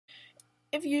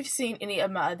If you've seen any of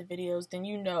my other videos, then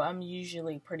you know I'm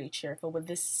usually pretty cheerful, but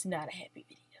this is not a happy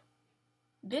video.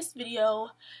 This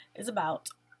video is about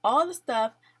all the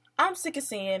stuff I'm sick of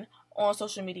seeing on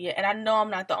social media, and I know I'm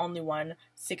not the only one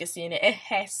sick of seeing it. It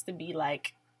has to be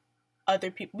like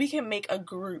other people. We can make a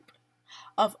group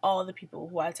of all the people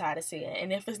who are tired of seeing it,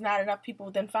 and if it's not enough people,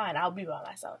 then fine, I'll be by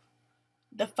myself.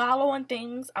 The following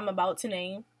things I'm about to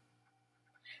name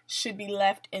should be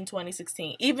left in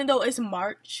 2016. Even though it's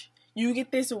March, you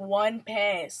get this one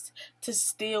pass to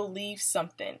still leave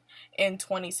something in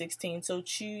 2016, so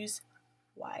choose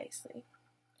wisely.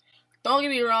 Don't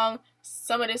get me wrong,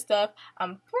 some of this stuff,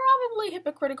 I'm probably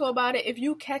hypocritical about it. If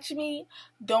you catch me,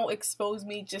 don't expose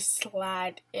me, just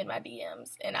slide in my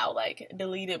DMs and I'll like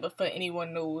delete it before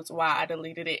anyone knows why I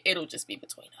deleted it. It'll just be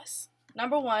between us.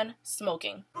 Number 1,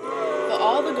 smoking. For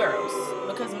all the girls,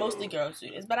 because mostly girls do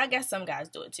this, but I guess some guys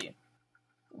do it too.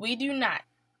 We do not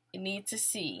need to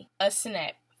see a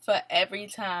snap for every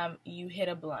time you hit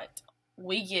a blunt.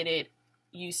 We get it,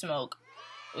 you smoke,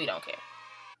 we don't care.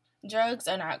 Drugs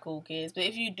are not cool, kids, but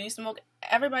if you do smoke,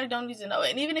 everybody don't need to know.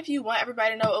 And even if you want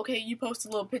everybody to know, okay, you post a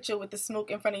little picture with the smoke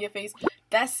in front of your face,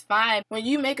 that's fine. When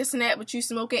you make a snap with you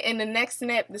smoking, in the next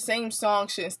snap, the same song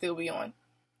shouldn't still be on.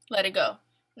 Let it go.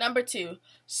 Number 2,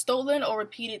 stolen or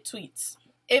repeated tweets.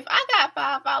 If I got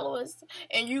 5 followers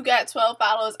and you got 12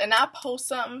 followers and I post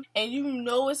something and you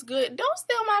know it's good, don't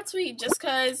steal my tweet just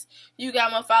because you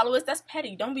got more followers. That's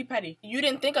petty. Don't be petty. You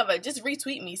didn't think of it. Just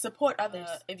retweet me. Support others.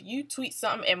 If you tweet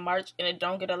something in March and it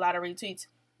don't get a lot of retweets,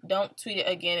 don't tweet it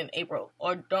again in April.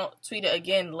 Or don't tweet it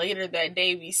again later that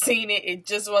day. We seen it. It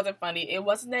just wasn't funny. It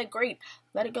wasn't that great.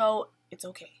 Let it go. It's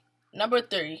okay. Number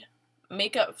 3,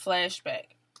 makeup flashback.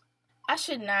 I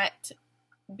should not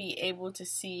be able to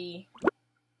see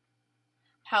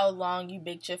how long you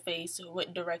baked your face,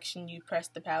 what direction you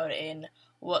pressed the powder in,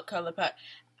 what color powder.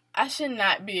 I should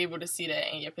not be able to see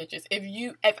that in your pictures.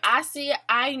 If I see it,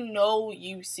 I know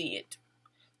you see it.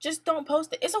 Just don't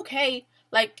post it. It's okay.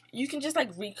 Like, you can just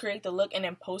like recreate the look and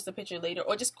then post the picture later,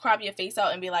 or just crop your face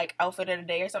out and be like outfit of the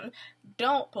day or something.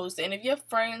 Don't post it. And if your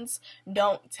friends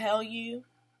don't tell you,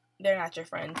 they're not your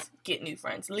friends. Get new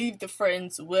friends. Leave the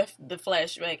friends with the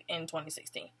flashback in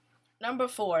 2016. Number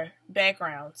 4,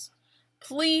 backgrounds.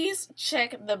 Please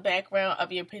check the background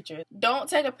of your picture. Don't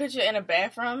take a picture in a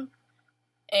bathroom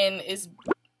and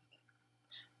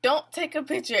don't take a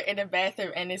picture in the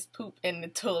bathroom and it's poop in the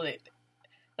toilet.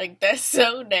 Like, that's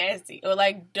so nasty. Or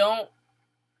like, don't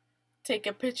take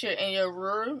a picture in your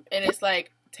room and it's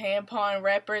like tampon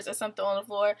wrappers or something on the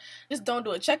floor. Just don't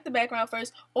do it. Check the background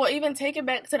first, or even take it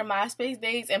back to the MySpace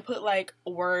days and put like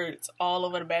words all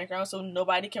over the background so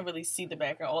nobody can really see the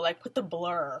background, or like put the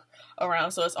blur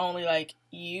around so it's only like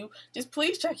you. Just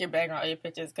please check your background of your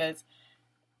pictures, because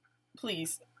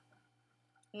please.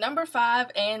 Number 5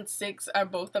 and 6 are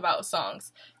both about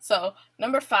songs. So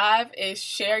number 5 is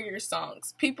share your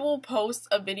songs. People post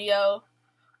a video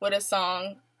with a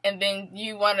song and then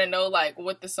you want to know like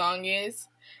what the song is,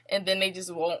 and then they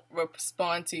just won't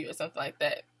respond to you or something like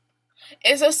that.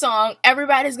 It's a song.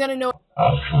 Everybody's gonna know.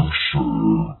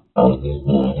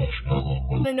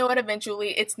 Know it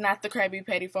eventually. It's not the Krabby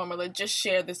Patty formula. Just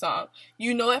share the song.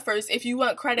 You know it first. If you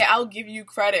want credit, I'll give you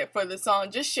credit for the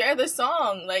song. Just share the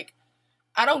song. Like,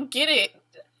 I don't get it.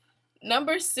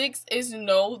 Number 6 is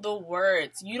know the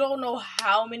words. You don't know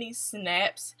how many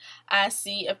snaps I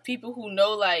see of people who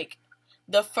know like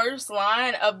the first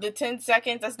line of the 10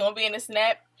 seconds that's gonna be in the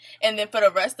snap, and then for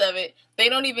the rest of it, they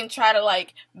don't even try to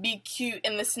like be cute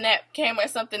in the snap camera or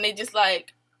something. They just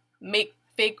like make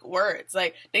fake words.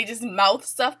 Like, they just mouth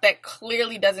stuff that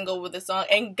clearly doesn't go with the song.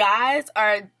 And guys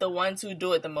are the ones who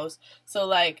do it the most. So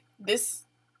like, this,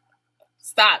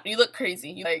 stop. You look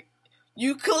crazy.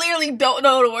 You clearly don't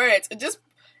know the words. Just,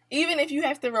 even if you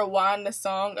have to rewind the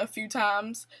song a few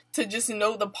times to just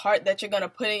know the part that you're gonna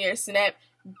put in your snap,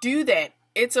 do that.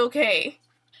 It's okay.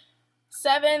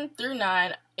 7 through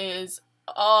 9 is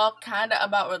all kind of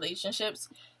about relationships.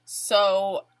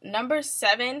 So number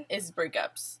 7 is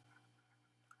breakups.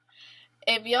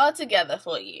 If y'all together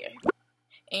for a year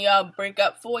and y'all break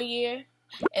up for a year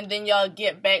and then y'all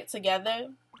get back together,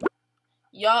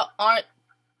 y'all aren't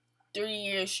 3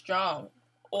 years strong,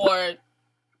 or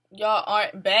y'all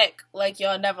aren't back like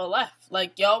y'all never left.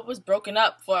 Like, y'all was broken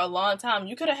up for a long time.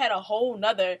 You could have had a whole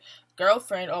nother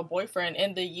girlfriend or boyfriend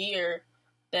in the year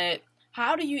that,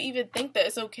 how do you even think that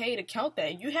it's okay to count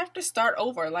that? You have to start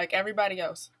over like everybody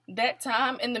else. That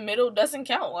time in the middle doesn't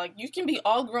count. Like, you can be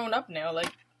all grown up now.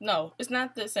 Like, no, it's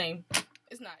not the same.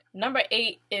 It's not. Number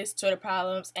 8 is Twitter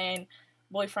problems. And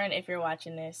boyfriend, if you're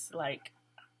watching this, like,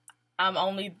 I'm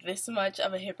only this much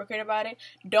of a hypocrite about it.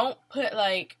 Don't put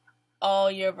like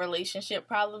all your relationship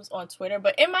problems on Twitter.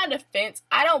 But in my defense,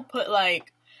 I don't put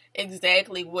like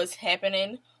exactly what's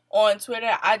happening on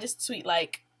Twitter. I just tweet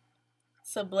like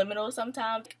subliminal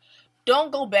sometimes.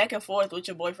 Don't go back and forth with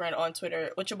your boyfriend on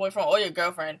Twitter, with your boyfriend or your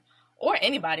girlfriend, or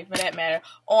anybody for that matter,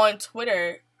 on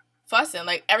Twitter fussing.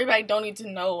 Like, everybody don't need to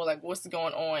know like what's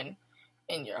going on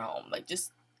in your home. Like,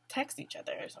 just text each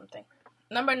other or something.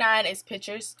 Number 9 is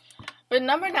pictures. But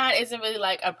number 9 isn't really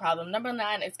like a problem. Number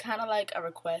 9 is kind of like a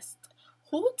request.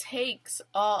 Who takes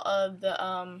all of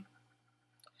the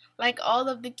like all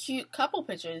of the cute couple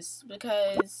pictures?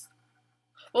 Because,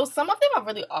 well, some of them are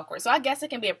really awkward, so I guess it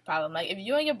can be a problem. Like, if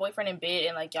you and your boyfriend in bed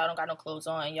and, like, y'all don't got no clothes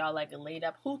on and y'all, like, laid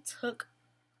up, who took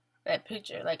that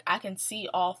picture? Like, I can see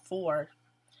all 4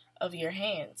 of your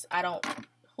hands.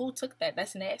 Who took that?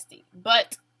 That's nasty.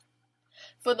 But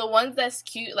for the ones that's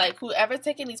cute, like, whoever's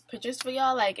taking these pictures for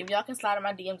y'all, like, if y'all can slide in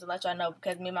my DMs and let y'all know,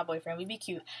 because me and my boyfriend, we be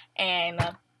cute. And,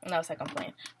 no, it's like I'm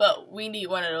playing. But we need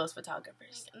one of those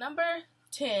photographers. Number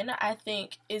 10, I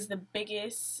think, is the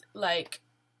biggest, like,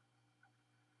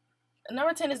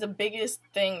 number 10 is the biggest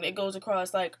thing that goes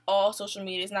across, like, all social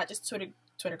media. It's not just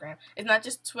Twittergram. It's not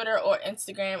just Twitter or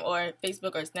Instagram or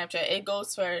Facebook or Snapchat. It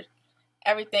goes for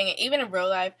everything. And even in real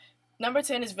life, number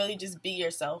 10 is really just be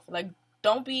yourself. Like,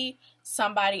 don't be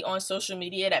somebody on social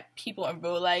media that people in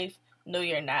real life know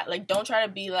you're not. Like, don't try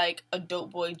to be, like, a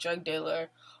dope boy drug dealer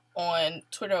on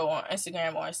Twitter or on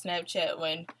Instagram or on Snapchat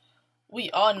when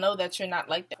we all know that you're not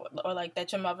like that. Or, like,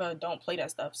 that your mother don't play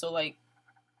that stuff. So, like,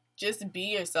 just be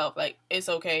yourself. Like, it's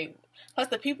okay. Plus,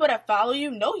 the people that follow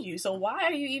you know you. So why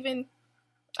are you even...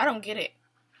 I don't get it.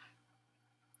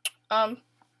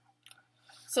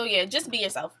 So yeah, just be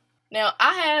yourself. Now,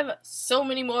 I have so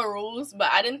many more rules,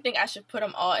 but I didn't think I should put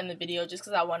them all in the video just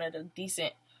because I wanted a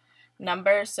decent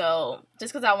number. So,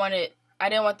 just because I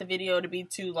didn't want the video to be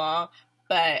too long.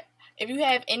 But if you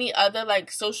have any other,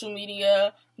 like, social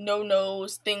media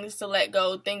no-nos, things to let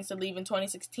go, things to leave in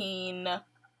 2016...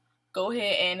 go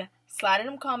ahead and slide in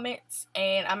them comments,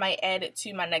 and I might add it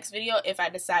to my next video if I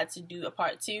decide to do a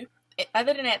part 2.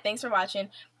 Other than that, thanks for watching.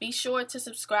 Be sure to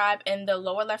subscribe in the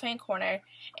lower left hand corner,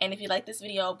 and if you like this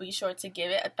video, be sure to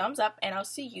give it a thumbs up, and I'll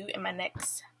see you in my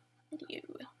next video.